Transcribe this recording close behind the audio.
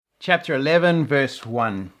chapter 11, verse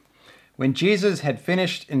 1. When Jesus had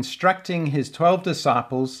finished instructing his 12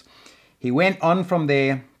 disciples, he went on from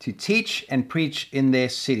there to teach and preach in their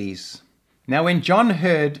cities. Now when John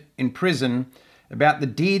heard in prison about the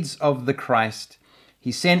deeds of the Christ,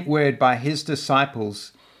 he sent word by his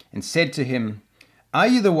disciples and said to him, "Are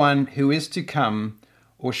you the one who is to come,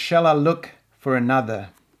 or shall I look for another?"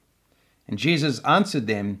 And Jesus answered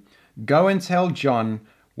them, "Go and tell John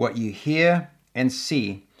what you hear and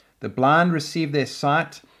see. The blind receive their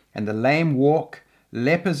sight, and the lame walk,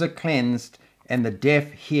 lepers are cleansed, and the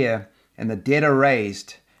deaf hear, and the dead are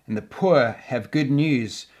raised, and the poor have good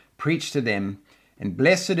news preached to them. And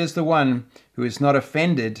blessed is the one who is not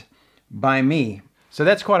offended by me." So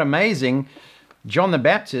that's quite amazing. John the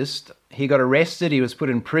Baptist, he got arrested, he was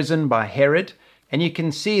put in prison by Herod, and you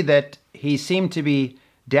can see that he seemed to be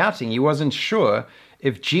doubting. He wasn't sure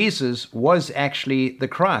if Jesus was actually the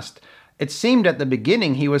Christ. It seemed at the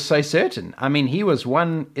beginning he was so certain. I mean, he was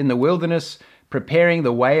one in the wilderness preparing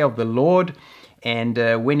the way of the Lord. And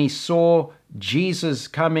when he saw Jesus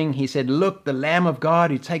coming, he said, "Look, the Lamb of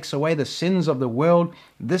God who takes away the sins of the world.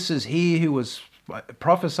 This is he who was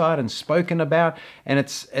prophesied and spoken about." And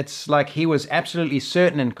it's like he was absolutely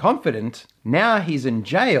certain and confident. Now he's in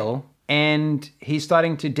jail and he's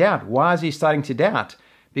starting to doubt. Why is he starting to doubt?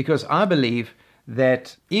 Because I believe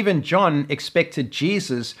that even John expected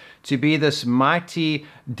Jesus to be this mighty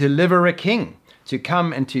deliverer king, to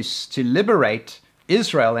come and to liberate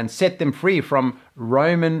Israel and set them free from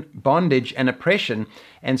Roman bondage and oppression.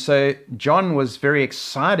 And so John was very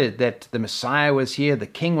excited that the Messiah was here, the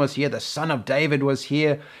king was here, the son of David was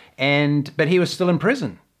here, but he was still in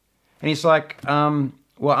prison. And he's like, well,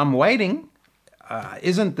 I'm waiting.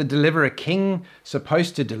 Isn't the deliverer king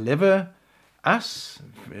supposed to deliver us,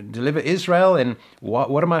 deliver Israel? And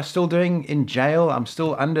what am I still doing in jail? I'm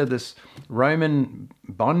still under this Roman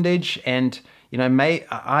bondage. And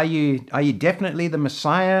are you definitely the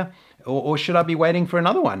Messiah, or should I be waiting for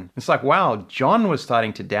another one? It's like, wow, John was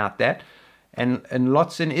starting to doubt that, and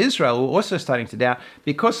lots in Israel were also starting to doubt,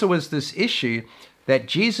 because there was this issue that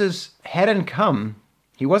Jesus hadn't come.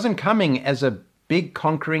 He wasn't coming as a big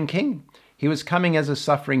conquering king. He was coming as a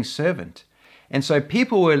suffering servant. And so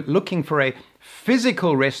people were looking for a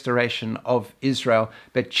physical restoration of Israel,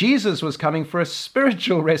 but Jesus was coming for a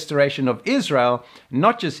spiritual restoration of Israel,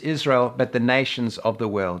 not just Israel, but the nations of the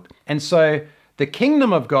world. And so the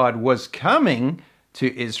kingdom of God was coming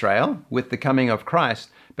to Israel with the coming of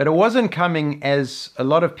Christ, but it wasn't coming as a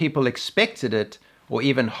lot of people expected it or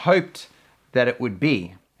even hoped that it would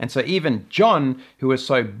be. And so even John, who was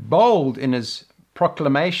so bold in his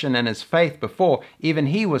proclamation and his faith before, even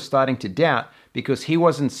he was starting to doubt, because he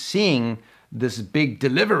wasn't seeing this big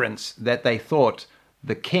deliverance that they thought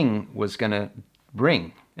the king was going to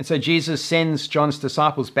bring. And so Jesus sends John's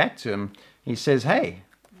disciples back to him. He says, "Hey,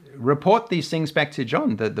 report these things back to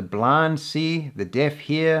John. The blind see, the deaf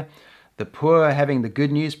hear, the poor are having the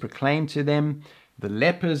good news proclaimed to them, the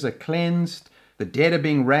lepers are cleansed, the dead are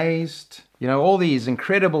being raised." All these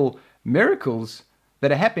incredible miracles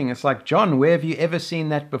that are happening. It's like, John, where have you ever seen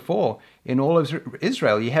that before in all of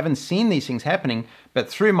Israel? You haven't seen these things happening, but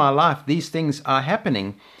through my life, these things are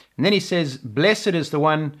happening. And then he says, "Blessed is the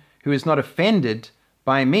one who is not offended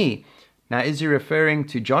by me." Now, is he referring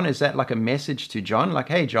to John? Is that like a message to John? Like,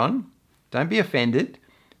 hey, John, don't be offended.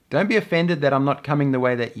 Don't be offended that I'm not coming the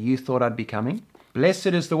way that you thought I'd be coming. Blessed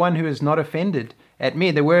is the one who is not offended at me.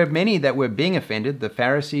 There were many that were being offended. The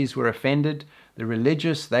Pharisees were offended. The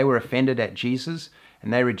religious, they were offended at Jesus,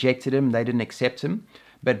 and they rejected him. They didn't accept him.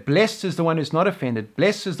 But blessed is the one who's not offended.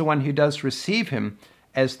 Blessed is the one who does receive him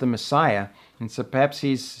as the Messiah. And so perhaps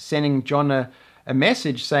he's sending John a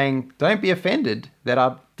message saying, don't be offended that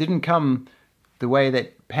I didn't come the way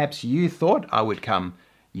that perhaps you thought I would come.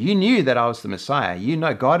 You knew that I was the Messiah.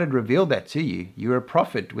 God had revealed that to you. You were a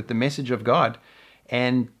prophet with the message of God.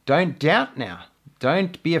 And don't doubt now.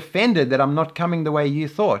 Don't be offended that I'm not coming the way you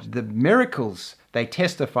thought. The miracles, they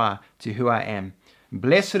testify to who I am.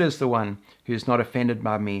 Blessed is the one who is not offended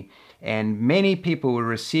by me. And many people were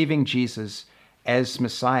receiving Jesus as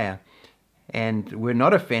Messiah and were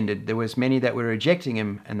not offended. There was many that were rejecting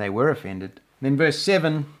him, and they were offended. Then verse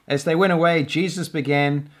 7, as they went away, Jesus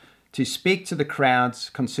began to speak to the crowds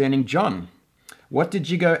concerning John. "What did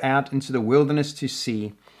you go out into the wilderness to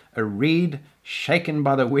see? A reed shaken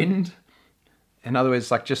by the wind?" In other words,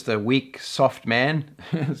 like just a weak, soft man.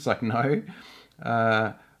 It's like, no.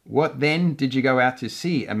 "What then did you go out to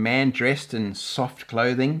see? A man dressed in soft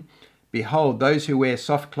clothing? Behold, those who wear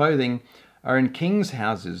soft clothing are in kings'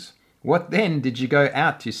 houses. What then did you go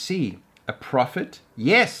out to see? A prophet?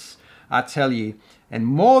 Yes, I tell you, and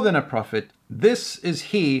more than a prophet. This is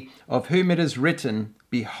he of whom it is written,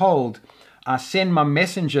 Behold, I send my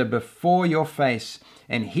messenger before your face,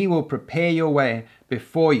 and he will prepare your way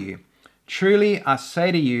before you. Truly I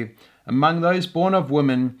say to you, among those born of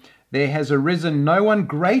women, there has arisen no one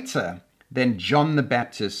greater than John the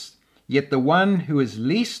Baptist. Yet the one who is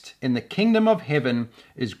least in the kingdom of heaven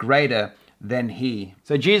is greater than he.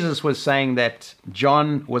 So Jesus was saying that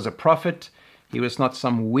John was a prophet. He was not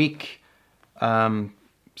some weak,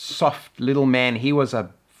 soft little man. He was a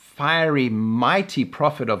fiery, mighty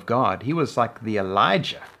prophet of God. He was like the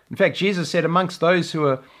Elijah. In fact, Jesus said, amongst those who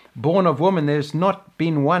are born of woman, there's not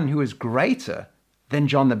been one who is greater than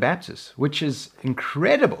John the Baptist, which is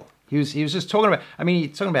incredible. He was just talking about,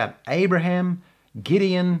 he's talking about Abraham,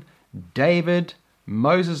 Gideon, David,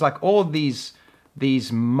 Moses, like all these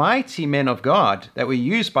mighty men of God that were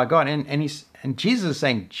used by God. And Jesus is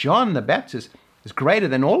saying John the Baptist is greater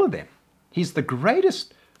than all of them. He's the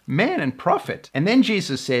greatest man and prophet. And then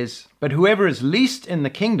Jesus says, but whoever is least in the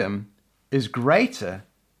kingdom is greater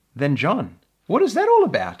than John. What is that all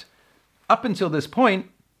about? Up until this point,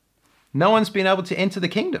 no one's been able to enter the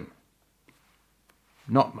kingdom.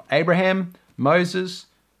 Not Abraham, Moses,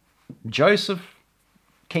 Joseph,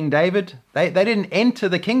 King David. They didn't enter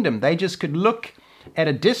the kingdom. They just could look at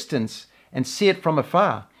a distance and see it from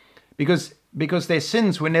afar because their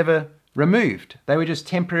sins were never removed. They were just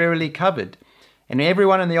temporarily covered. And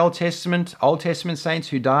everyone in the Old Testament saints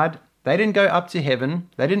who died, they didn't go up to heaven.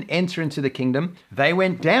 They didn't enter into the kingdom. They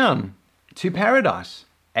went down to paradise.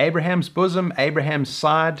 Abraham's bosom, Abraham's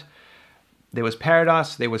side. There was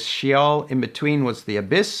paradise. There was Sheol. In between was the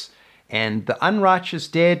abyss. And the unrighteous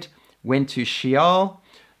dead went to Sheol.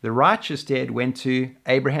 The righteous dead went to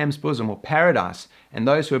Abraham's bosom, or paradise. And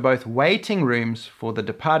those were both waiting rooms for the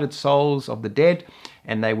departed souls of the dead.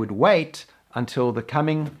 And they would wait until the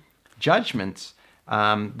coming judgments.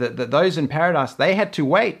 Those in paradise, they had to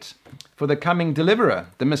wait for the coming deliverer,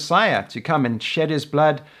 the Messiah, to come and shed his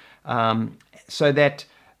blood so that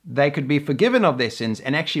they could be forgiven of their sins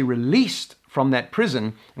and actually released from that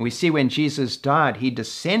prison. And we see when Jesus died, he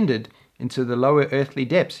descended into the lower earthly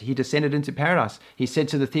depths. He descended into paradise. He said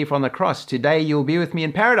to the thief on the cross, today you'll be with me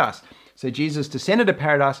in paradise. So Jesus descended to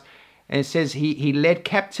paradise, and it says he led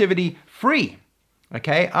captivity free.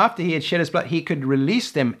 Okay, after he had shed his blood, he could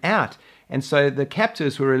release them out. And so the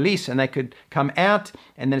captives were released and they could come out.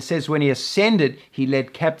 And then it says when he ascended, he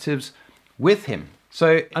led captives with him.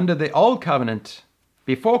 So under the old covenant,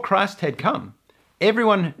 before Christ had come,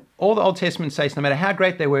 everyone, all the Old Testament saints, no matter how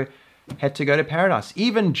great they were, had to go to paradise.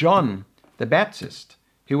 Even John the Baptist,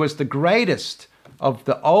 who was the greatest of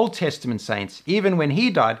the Old Testament saints, even when he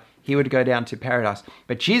died, he would go down to paradise.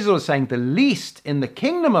 But Jesus was saying the least in the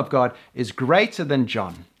kingdom of God is greater than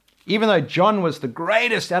John. Even though John was the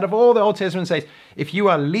greatest out of all the Old Testament saints, if you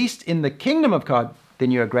are least in the kingdom of God,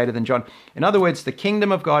 then you are greater than John. In other words, the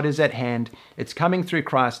kingdom of God is at hand. It's coming through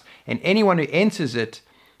Christ, and anyone who enters it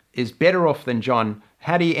is better off than John.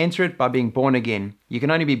 How do you enter it? By being born again. You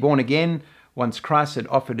can only be born again once Christ had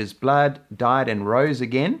offered his blood, died, and rose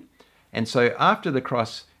again. And so after the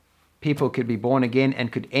cross, people could be born again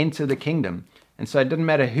and could enter the kingdom. And so it didn't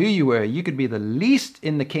matter who you were. You could be the least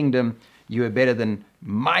in the kingdom. You were better than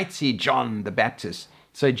mighty John the Baptist.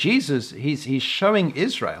 So Jesus, he's showing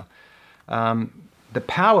Israel the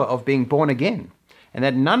power of being born again, and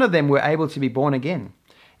that none of them were able to be born again.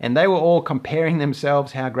 And they were all comparing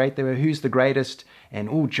themselves, how great they were, who's the greatest,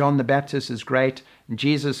 and John the Baptist is great. And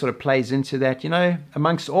Jesus sort of plays into that,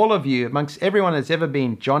 amongst all of you, amongst everyone that's ever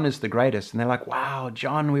been, John is the greatest. And they're like, wow,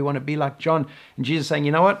 John, we want to be like John. And Jesus is saying,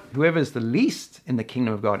 you know what? Whoever is the least in the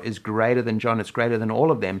kingdom of God is greater than John. It's greater than all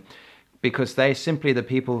of them, because they're simply the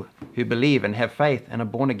people who believe and have faith and are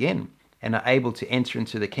born again and are able to enter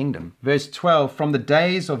into the kingdom. Verse 12, from the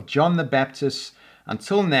days of John the Baptist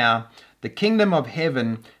until now, the kingdom of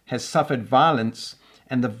heaven has suffered violence,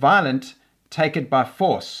 and the violent take it by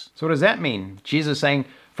force. So what does that mean? Jesus saying,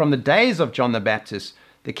 from the days of John the Baptist,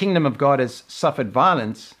 the kingdom of God has suffered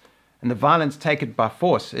violence, and the violence take it by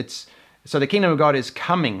force. So the kingdom of God is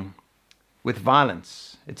coming with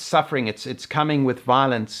violence. It's suffering. It's coming with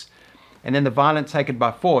violence. And then the violent take it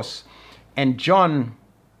by force. And John,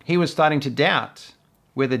 he was starting to doubt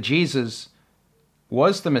whether Jesus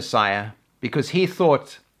was the Messiah, because he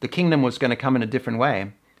thought the kingdom was going to come in a different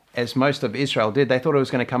way, as most of Israel did. They thought it was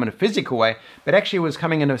going to come in a physical way, but actually it was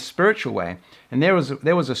coming in a spiritual way. And there was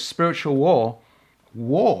a spiritual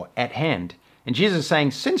war at hand. And Jesus is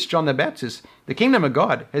saying, since John the Baptist, the kingdom of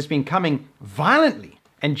God has been coming violently.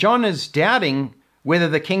 And John is doubting whether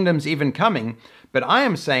the kingdom's even coming. But I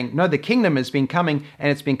am saying, no, the kingdom has been coming,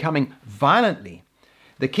 and it's been coming violently.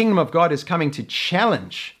 the kingdom of God is coming to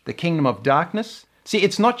challenge the kingdom of darkness. See,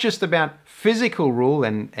 it's not just about physical rule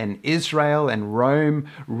and Israel and Rome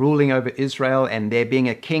ruling over Israel and there being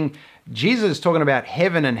a king. Jesus is talking about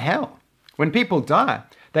heaven and hell. When people die,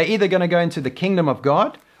 they're either going to go into the kingdom of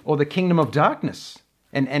God or the kingdom of darkness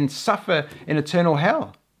and suffer in eternal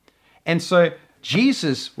hell. And so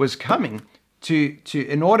Jesus was coming to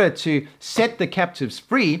in order to set the captives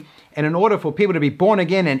free and in order for people to be born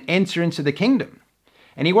again and enter into the kingdom.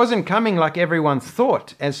 And he wasn't coming like everyone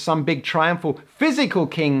thought as some big triumphal physical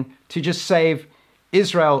king to just save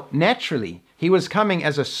Israel naturally. He was coming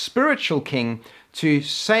as a spiritual king to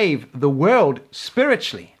save the world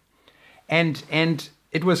spiritually. And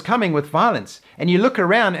it was coming with violence. And you look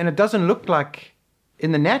around and it doesn't look like,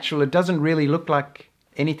 in the natural, it doesn't really look like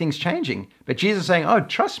anything's changing. But Jesus is saying, oh,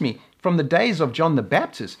 trust me, from the days of John the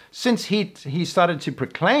Baptist, since he started to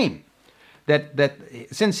proclaim that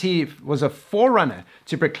since he was a forerunner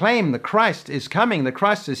to proclaim the Christ is coming, the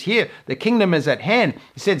Christ is here, the kingdom is at hand.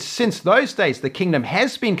 He said, since those days, the kingdom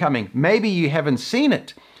has been coming. Maybe you haven't seen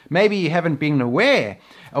it. Maybe you haven't been aware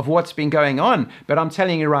of what's been going on. But I'm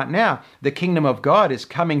telling you right now, the kingdom of God is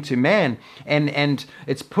coming to man and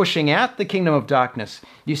it's pushing out the kingdom of darkness.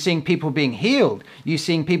 You're seeing people being healed. You're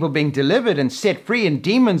seeing people being delivered and set free, and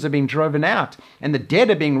demons are being driven out and the dead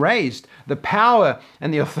are being raised. The power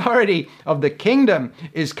and the authority of the kingdom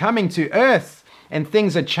is coming to earth and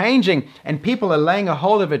things are changing and people are laying a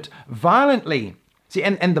hold of it violently. See,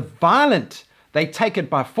 and the violent, they take it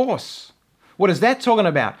by force. What is that talking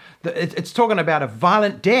about? It's talking about a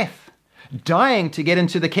violent death, dying to get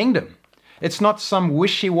into the kingdom. It's not some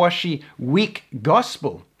wishy-washy, weak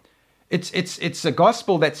gospel. It's a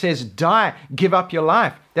gospel that says, die, give up your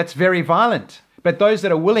life. That's very violent. But those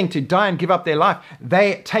that are willing to die and give up their life,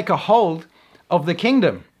 they take a hold of the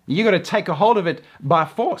kingdom. You got to take a hold of it by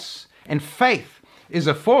force. And faith is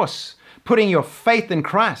a force. Putting your faith in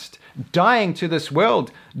Christ, dying to this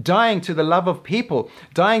world, dying to the love of people,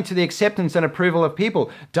 dying to the acceptance and approval of people,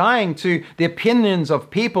 dying to the opinions of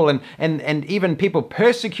people and even people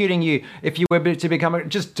persecuting you if you were to become,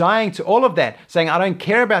 just dying to all of that, saying, I don't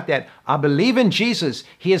care about that. I believe in Jesus.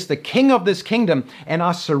 He is the king of this kingdom and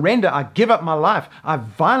I surrender. I give up my life. I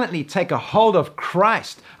violently take a hold of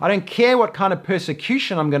Christ. I don't care what kind of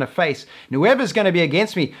persecution I'm going to face. And whoever's going to be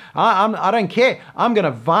against me, I don't care. I'm going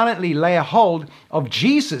to violently lay a hold of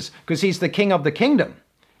Jesus because he's the king of the kingdom.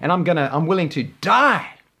 And I'm willing to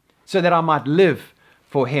die so that I might live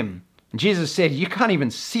for him. And Jesus said, you can't even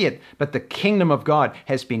see it, but the kingdom of God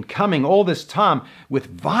has been coming all this time with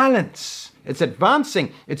violence. It's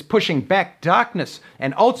advancing. It's pushing back darkness.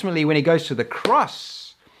 And ultimately, when he goes to the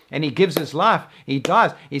cross and he gives his life, he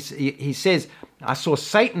dies. He says, I saw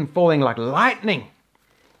Satan falling like lightning.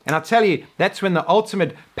 And I tell you, that's when the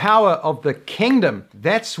ultimate power of the kingdom,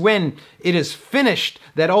 that's when it is finished.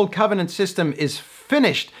 That old covenant system is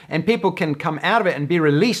finished and people can come out of it and be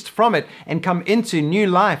released from it and come into new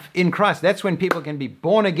life in Christ. That's when people can be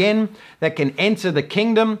born again, that can enter the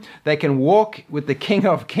kingdom, they can walk with the King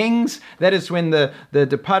of Kings. That is when the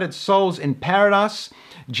departed souls in paradise,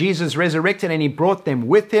 Jesus resurrected and he brought them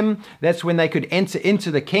with him. That's when they could enter into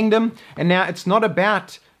the kingdom. And now it's not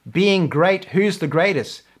about being great, who's the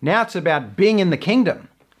greatest. Now it's about being in the kingdom,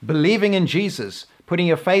 believing in Jesus, putting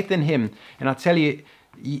your faith in him. And I tell you,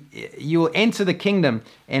 you will enter the kingdom,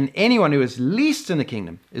 and anyone who is least in the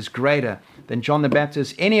kingdom is greater than John the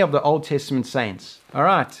Baptist, any of the Old Testament saints. All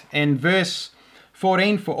right, and verse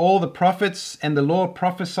 14, for all the prophets and the law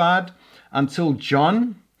prophesied until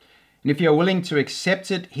John. And if you are willing to accept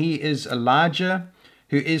it, he is Elijah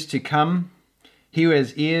who is to come. He who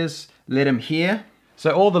has ears, let him hear.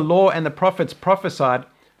 So all the law and the prophets prophesied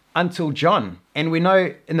until John. And we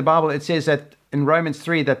know in the Bible it says that in Romans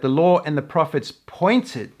 3 that the law and the prophets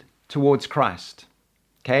pointed towards Christ.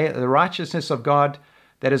 Okay, the righteousness of God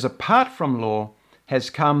that is apart from law has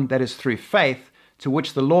come, that is through faith, to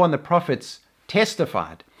which the law and the prophets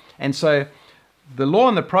testified. And so the law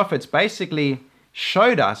and the prophets basically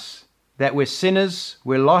showed us that we're sinners,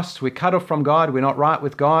 we're lost, we're cut off from God, we're not right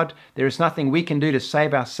with God. There is nothing we can do to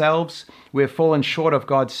save ourselves. We're fallen short of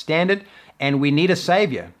God's standard and we need a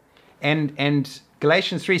savior. And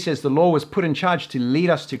Galatians 3 says the law was put in charge to lead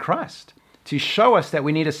us to Christ, to show us that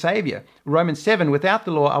we need a savior. Romans 7, without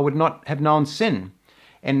the law, I would not have known sin.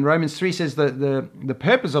 And Romans 3 says the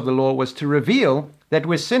purpose of the law was to reveal that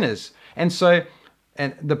we're sinners. And so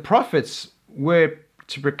and the prophets were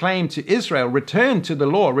to proclaim to Israel, return to the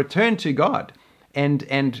law, return to God,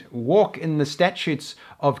 and walk in the statutes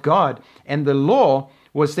of God. And the law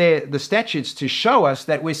was there, the statutes, to show us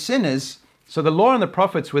that we're sinners. So the law and the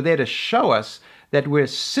prophets were there to show us that we're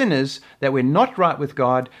sinners, that we're not right with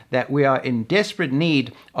God, that we are in desperate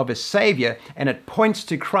need of a Savior, and it points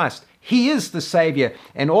to Christ. He is the Savior.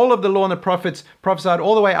 And all of the law and the prophets prophesied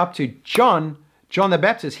all the way up to John the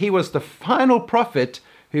Baptist. He was the final prophet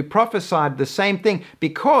who prophesied the same thing,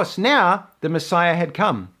 because now the Messiah had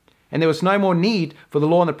come. And there was no more need for the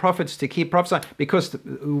law and the prophets to keep prophesying, because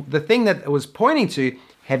the thing that it was pointing to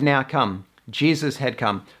had now come. Jesus had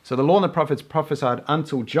come. So the law and the prophets prophesied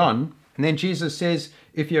until John. And then Jesus says,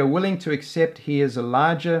 if you're willing to accept, he is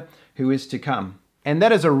Elijah who is to come. And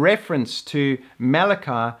that is a reference to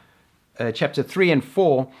Malachi chapter 3 and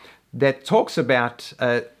 4 that talks about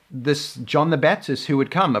this John the Baptist who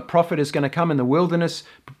would come. A prophet is going to come in the wilderness,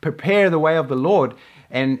 prepare the way of the Lord.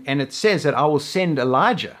 And it says that I will send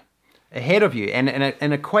Elijah ahead of you, and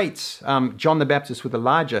equates John the Baptist with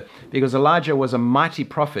Elijah, because Elijah was a mighty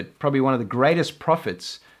prophet, probably one of the greatest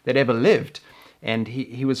prophets that ever lived. And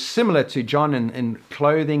he was similar to John in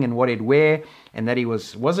clothing and what he'd wear, and that he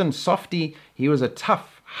wasn't softy. He was a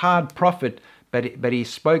tough, hard prophet, but he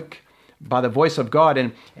spoke by the voice of God,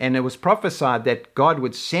 and it was prophesied that God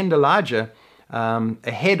would send Elijah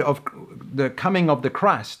ahead of the coming of the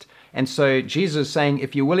Christ. And so Jesus is saying,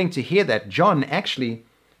 if you're willing to hear that, John actually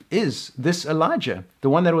is this Elijah, the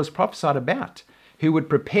one that was prophesied about, who would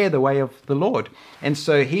prepare the way of the Lord. And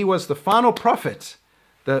so he was the final prophet,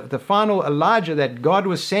 the final Elijah that God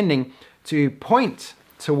was sending to point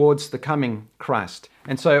towards the coming Christ.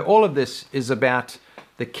 And so all of this is about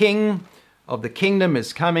the King of the kingdom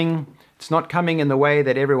is coming. It's not coming in the way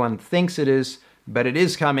that everyone thinks it is, but it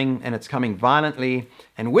is coming, and it's coming violently.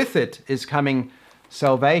 And with it is coming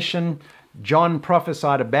salvation. John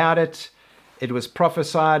prophesied about it. It was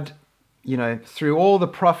prophesied, through all the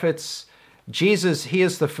prophets. Jesus, he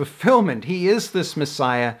is the fulfillment. He is this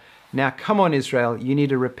Messiah. Now, come on, Israel. You need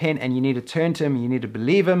to repent, and you need to turn to him. You need to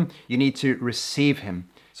believe him. You need to receive him.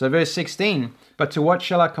 So verse 16, but to what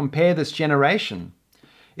shall I compare this generation?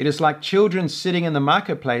 It is like children sitting in the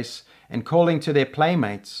marketplace and calling to their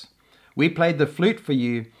playmates. We played the flute for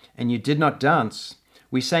you, and you did not dance.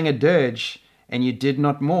 We sang a dirge, and you did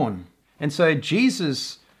not mourn. And so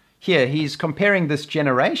Jesus, here, he's comparing this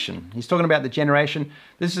generation. He's talking about the generation.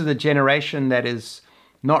 This is the generation that is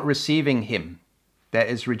not receiving him, that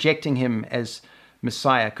is rejecting him as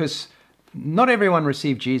Messiah. Because not everyone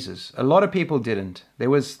received Jesus. A lot of people didn't. There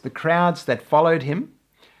was the crowds that followed him.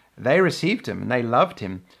 They received him and they loved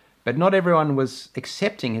him. But not everyone was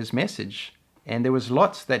accepting his message. And there was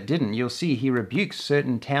lots that didn't. You'll see he rebukes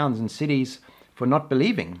certain towns and cities for not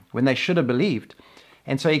believing when they should have believed.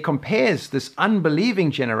 And so he compares this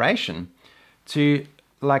unbelieving generation to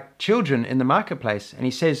like children in the marketplace. And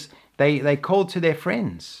he says they called to their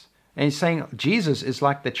friends. And he's saying Jesus is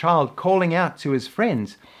like the child calling out to his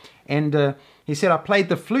friends. And he said, I played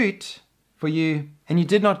the flute for you and you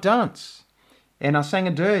did not dance. And I sang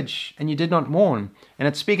a dirge and you did not mourn. And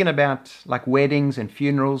it's speaking about like weddings and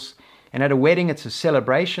funerals. And at a wedding, it's a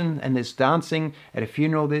celebration and there's dancing. At a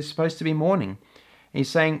funeral, there's supposed to be mourning. And he's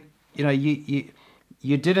saying,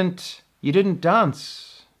 you didn't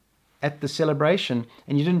dance at the celebration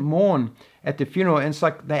and you didn't mourn at the funeral. And it's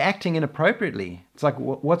like they're acting inappropriately. It's like,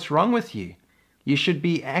 what's wrong with you? You should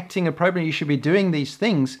be acting appropriately. You should be doing these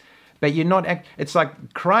things, but you're not. It's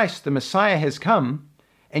like Christ, the Messiah, has come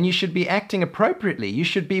and you should be acting appropriately. You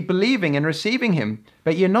should be believing and receiving him,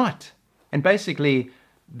 but you're not. And basically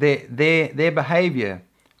their behavior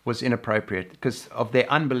was inappropriate because of their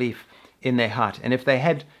unbelief in their heart. And if they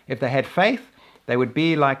had faith, they would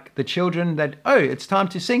be like the children that, oh, it's time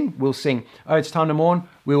to sing, we'll sing. Oh, it's time to mourn,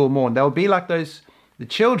 we will mourn. They'll be like the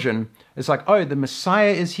children. It's like, oh, the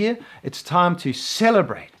Messiah is here. It's time to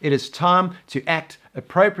celebrate. It is time to act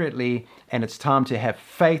appropriately, and it's time to have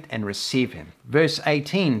faith and receive him. Verse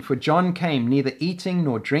 18, for John came neither eating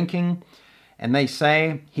nor drinking, and they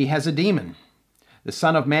say he has a demon. The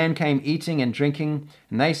Son of Man came eating and drinking,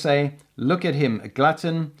 and they say, look at him, a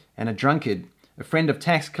glutton and a drunkard, a friend of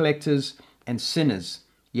tax collectors and sinners.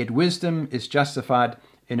 Yet wisdom is justified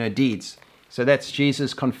in her deeds. So that's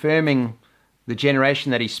Jesus confirming the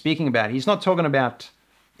generation that he's speaking about. He's not talking about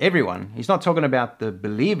everyone. He's not talking about the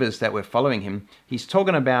believers that were following him. He's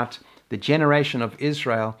talking about the generation of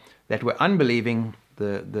Israel that were unbelieving,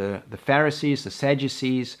 the Pharisees, the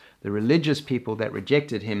Sadducees, the religious people that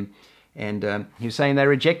rejected him. And he was saying they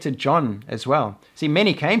rejected John as well. See,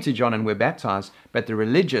 many came to John and were baptized, but the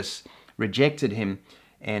religious rejected him.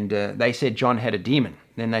 And they said John had a demon.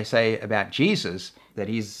 Then they say about Jesus that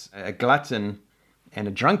he's a glutton and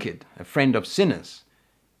a drunkard, a friend of sinners.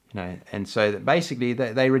 And so basically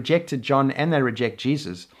they rejected John and they reject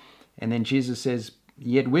Jesus. And then Jesus says,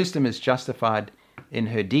 yet wisdom is justified in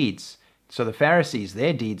her deeds. So the Pharisees,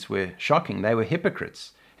 their deeds were shocking. They were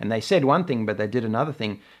hypocrites. And they said one thing, but they did another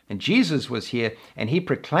thing. And Jesus was here, and he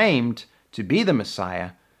proclaimed to be the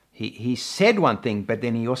Messiah. He said one thing, but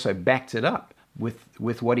then he also backed it up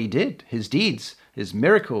with what he did, his deeds, his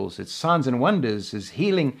miracles, his signs and wonders, his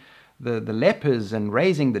healing the lepers and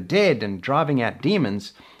raising the dead and driving out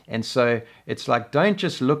demons. And so it's like, don't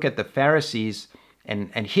just look at the Pharisees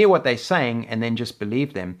and hear what they're saying and then just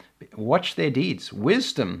believe them. Watch their deeds.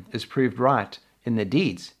 Wisdom is proved right in their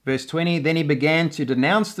deeds. Verse 20, then he began to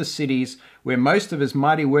denounce the cities where most of his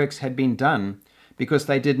mighty works had been done, because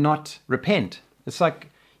they did not repent. It's like,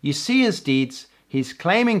 you see his deeds, he's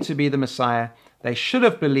claiming to be the Messiah. They should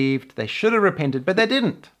have believed, they should have repented, but they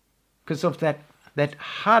didn't, because of that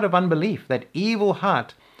heart of unbelief, that evil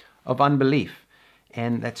heart of unbelief,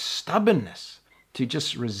 and that stubbornness to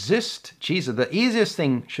just resist Jesus. The easiest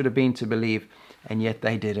thing should have been to believe, and yet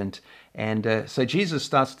they didn't. And so Jesus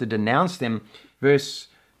starts to denounce them. Verse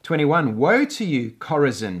 21, woe to you,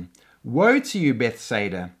 Chorazin! Woe to you,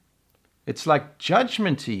 Bethsaida! It's like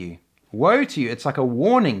judgment to you. Woe to you. It's like a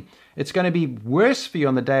warning. It's going to be worse for you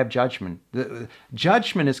on the day of judgment. The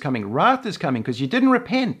judgment is coming. Wrath is coming because you didn't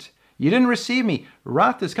repent. You didn't receive me.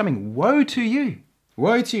 Wrath is coming. Woe to you.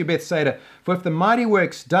 Woe to you, Bethsaida! For if the mighty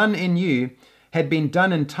works done in you had been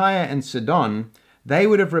done in Tyre and Sidon, they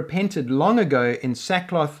would have repented long ago in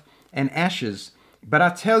sackcloth and ashes. But I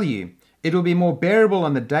tell you, it will be more bearable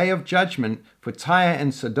on the day of judgment for Tyre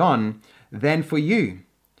and Sidon than for you.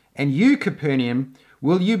 And you, Capernaum,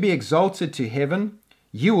 will you be exalted to heaven?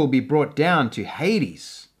 You will be brought down to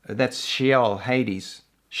Hades. That's Sheol, Hades.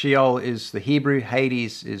 Sheol is the Hebrew,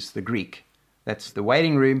 Hades is the Greek. That's the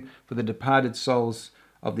waiting room for the departed souls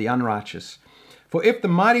of the unrighteous. For if the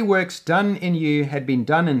mighty works done in you had been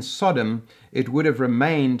done in Sodom, it would have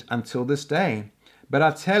remained until this day. But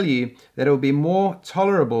I tell you that it will be more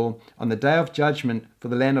tolerable on the day of judgment for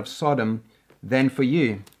the land of Sodom than for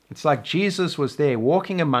you. It's like Jesus was there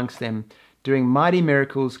walking amongst them, doing mighty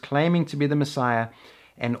miracles, claiming to be the Messiah.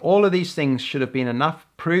 And all of these things should have been enough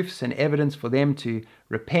proofs and evidence for them to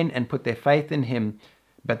repent and put their faith in him.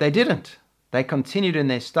 But they didn't. They continued in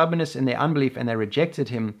their stubbornness and their unbelief, and they rejected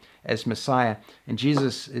him as Messiah. And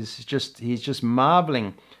Jesus he's just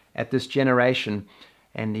marveling at this generation.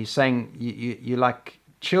 And he's saying, you're like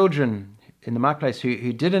children in the marketplace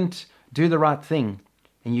who didn't do the right thing,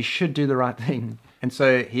 and you should do the right thing. And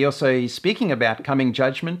so he's speaking about coming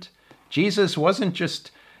judgment. Jesus wasn't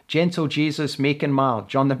just gentle Jesus, meek and mild.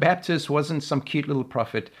 John the Baptist wasn't some cute little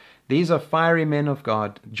prophet. These are fiery men of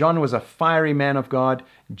God. John was a fiery man of God.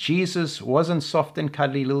 Jesus wasn't soft and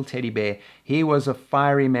cuddly little teddy bear. He was a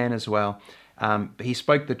fiery man as well. He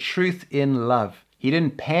spoke the truth in love. He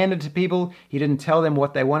didn't pander to people. He didn't tell them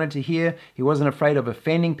what they wanted to hear. He wasn't afraid of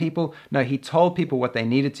offending people. No, he told people what they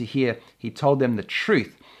needed to hear. He told them the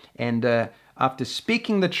truth. And after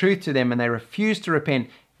speaking the truth to them and they refused to repent,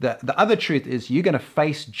 the other truth is you're going to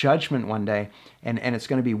face judgment one day, and it's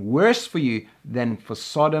going to be worse for you than for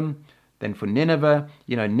Sodom, than for Nineveh.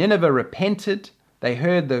 Nineveh repented. They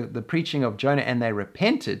heard the preaching of Jonah and they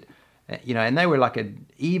repented, and they were like an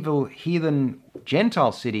evil, heathen,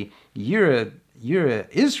 Gentile city. You're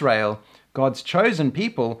Israel, God's chosen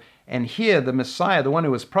people, and here the Messiah, the one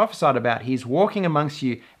who was prophesied about, he's walking amongst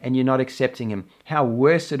you and you're not accepting him. How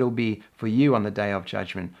worse it'll be for you on the day of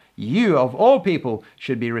judgment. You, of all people,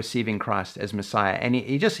 should be receiving Christ as Messiah. And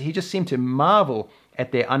he just seemed to marvel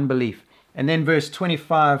at their unbelief. And then verse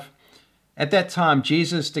 25, at that time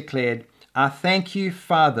Jesus declared, I thank you,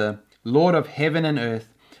 Father, Lord of heaven and earth,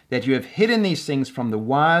 that you have hidden these things from the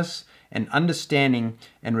wise and understanding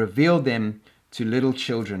and revealed them to little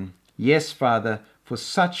children. Yes, Father, for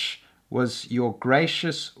such was your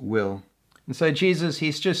gracious will. And so Jesus,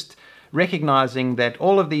 he's just recognizing that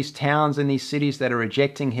all of these towns and these cities that are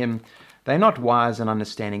rejecting him, they're not wise and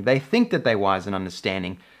understanding. They think that they're wise and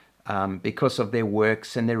understanding because of their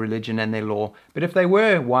works and their religion and their law. But if they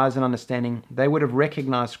were wise and understanding, they would have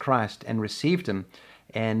recognized Christ and received him.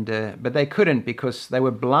 But they couldn't, because they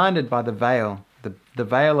were blinded by the veil, the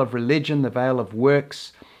veil of religion, the veil of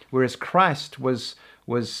works, whereas Christ was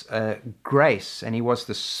grace, and he was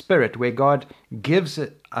the Spirit, where God gives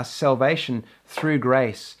us salvation through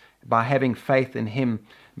grace by having faith in him.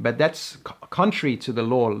 But that's contrary to the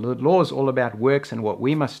law. The law is all about works and what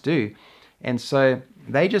we must do. And so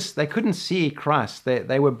they couldn't see Christ.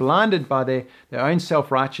 They were blinded by their own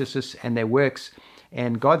self-righteousness and their works.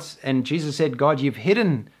 And Jesus said, God, you've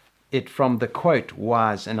hidden it from the, quote,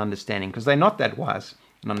 wise and understanding, because they're not that wise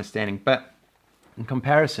and understanding. But in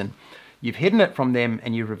comparison, you've hidden it from them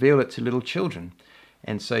and you've revealed it to little children.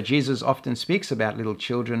 And so Jesus often speaks about little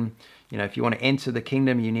children. If you want to enter the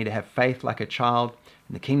kingdom, you need to have faith like a child.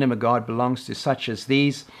 And the kingdom of God belongs to such as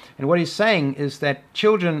these. And what he's saying is that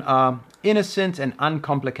children are innocent and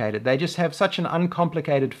uncomplicated. They just have such an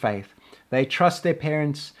uncomplicated faith. They trust their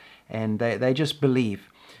parents and they just believe.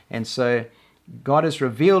 And so God has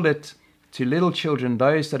revealed it to little children,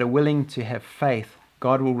 those that are willing to have faith.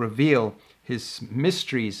 God will reveal his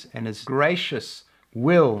mysteries and his gracious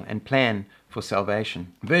will and plan for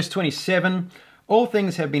salvation. Verse 27, all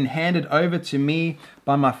things have been handed over to me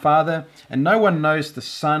by my Father, and no one knows the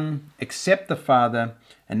Son except the Father,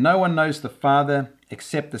 and no one knows the Father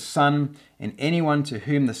except the Son, and anyone to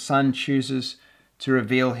whom the Son chooses to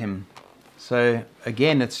reveal him. So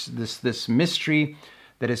again, it's this mystery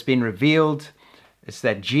that has been revealed. It's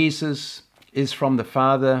that Jesus is from the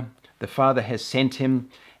Father has sent him,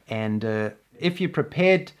 and if you're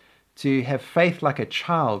prepared to have faith like a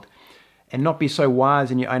child and not be so wise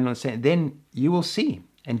in your own understanding, then you will see.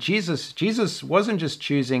 And Jesus wasn't just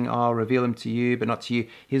choosing, I'll reveal him to you, but not to you.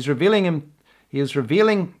 He was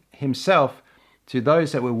revealing himself to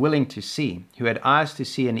those that were willing to see, who had eyes to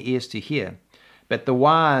see and ears to hear. But the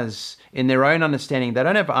wise, in their own understanding, they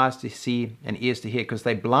don't have eyes to see and ears to hear because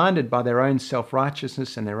they're blinded by their own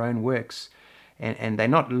self-righteousness and their own works. And they're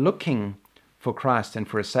not looking for Christ and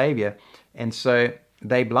for a Savior. And so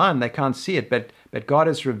they're blind, they can't see it. But God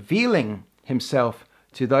is revealing himself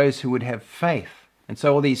to those who would have faith. And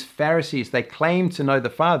so all these Pharisees, they claim to know the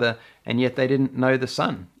Father, and yet they didn't know the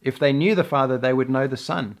Son. If they knew the Father, they would know the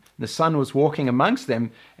Son. The Son was walking amongst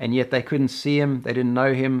them, and yet they couldn't see him, they didn't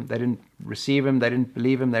know him, they didn't receive him, they didn't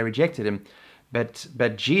believe him, they rejected him.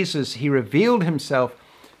 But Jesus, he revealed himself.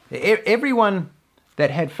 Everyone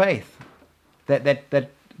that had faith, that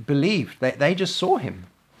believed, they just saw him.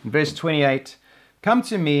 In verse 28, come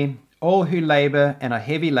to me, all who labor and are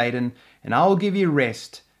heavy laden, and I will give you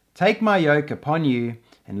rest. Take my yoke upon you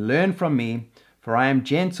and learn from me, for I am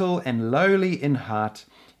gentle and lowly in heart,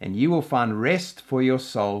 and you will find rest for your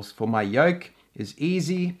souls. For my yoke is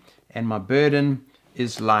easy and my burden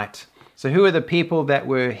is light. So who are the people that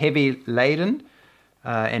were heavy laden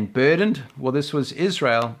and burdened? Well, this was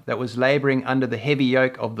Israel that was laboring under the heavy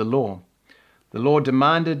yoke of the law. The law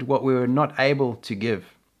demanded what we were not able to give.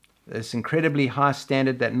 This incredibly high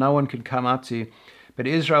standard that no one could come up to. But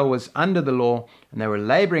Israel was under the law, and they were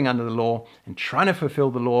laboring under the law and trying to fulfill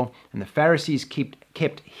the law. And the Pharisees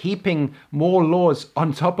kept heaping more laws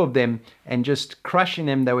on top of them and just crushing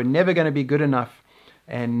them. They were never going to be good enough,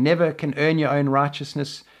 and never can earn your own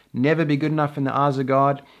righteousness, never be good enough in the eyes of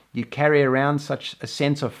God. You carry around such a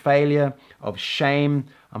sense of failure, of shame.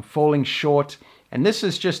 I'm falling short. And this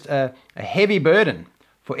is just a heavy burden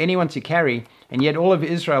for anyone to carry. And yet all of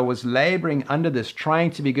Israel was laboring under this,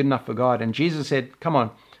 trying to be good enough for God. And Jesus said, come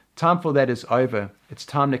on, time for that is over. It's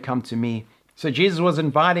time to come to me. So Jesus was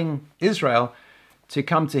inviting Israel to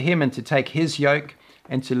come to him and to take his yoke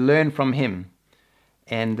and to learn from him.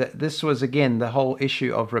 And this was, again, the whole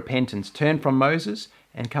issue of repentance. Turn from Moses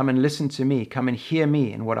and come and listen to me. Come and hear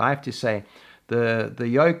me and what I have to say. The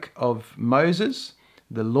yoke of Moses,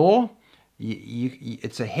 the law,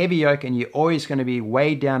 it's a heavy yoke, and you're always going to be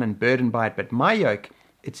weighed down and burdened by it. But my yoke,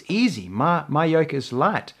 it's easy. My yoke is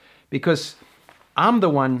light because I'm the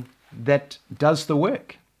one that does the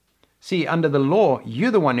work. See, under the law, you're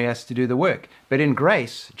the one who has to do the work. But in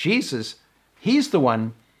grace, Jesus, he's the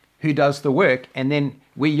one who does the work, and then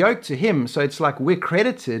we yoke to him. So it's like we're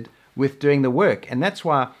credited with doing the work. And that's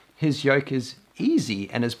why his yoke is easy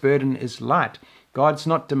and his burden is light. God's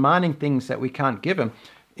not demanding things that we can't give him.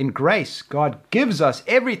 In grace, God gives us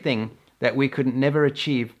everything that we could never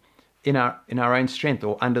achieve in our own strength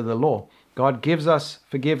or under the law. God gives us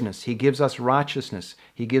forgiveness. He gives us righteousness.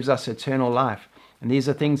 He gives us eternal life. And these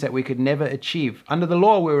are things that we could never achieve. Under the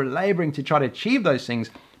law, we were laboring to try to achieve those things,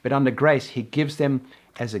 but under grace, he gives them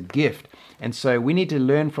as a gift. And so we need to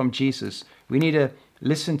learn from Jesus. We need to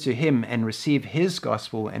listen to him and receive his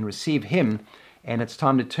gospel and receive him. And it's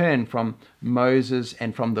time to turn from Moses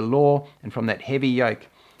and from the law and from that heavy yoke.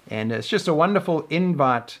 And it's just a wonderful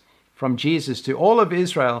invite from Jesus to all of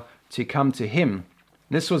Israel to come to him.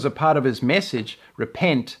 This was a part of his message: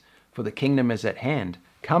 repent, for the kingdom is at hand.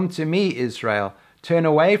 Come to me, Israel. Turn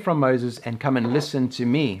away from Moses and come and listen to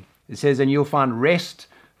me. It says, and you'll find rest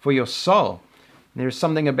for your soul. There is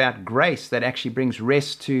something about grace that actually brings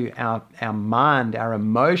rest to our mind, our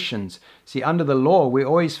emotions. See, under the law, we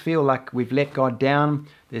always feel like we've let God down.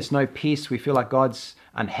 There's no peace. We feel like God's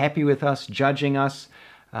unhappy with us, judging us.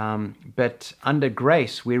 But under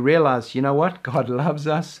grace, we realize, you know what? God loves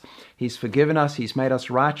us. He's forgiven us. He's made us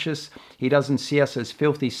righteous. He doesn't see us as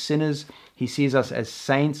filthy sinners. He sees us as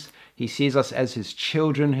saints. He sees us as his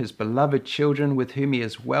children, his beloved children with whom he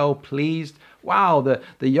is well pleased. Wow,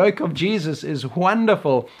 the yoke of Jesus is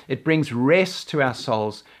wonderful. It brings rest to our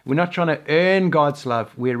souls. We're not trying to earn God's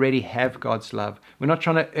love. We already have God's love. We're not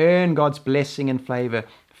trying to earn God's blessing and favor.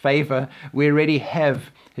 We already have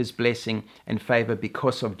his blessing and favor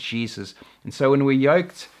because of Jesus. And so when we're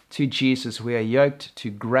yoked to Jesus, we are yoked to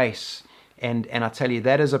grace. And I tell you,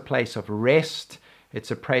 that is a place of rest. It's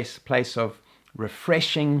a place of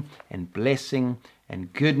refreshing and blessing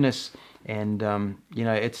and goodness. And,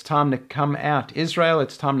 it's time to come out. Israel,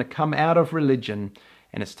 it's time to come out of religion,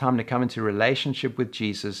 and it's time to come into relationship with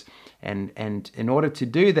Jesus. And in order to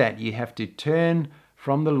do that, you have to turn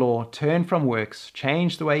from the law, turn from works,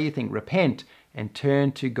 change the way you think, repent, and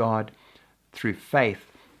turn to God through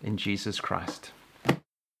faith in Jesus Christ.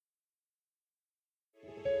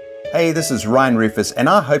 Hey, this is Ryan Rufus, and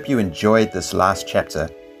I hope you enjoyed this last chapter.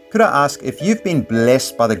 Could I ask, if you've been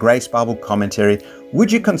blessed by the Grace Bible Commentary,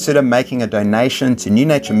 would you consider making a donation to New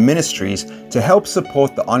Nature Ministries to help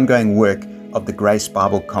support the ongoing work of the Grace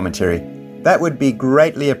Bible Commentary? That would be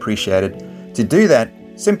greatly appreciated. To do that,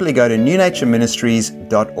 simply go to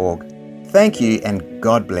newnatureministries.org. Thank you, and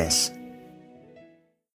God bless.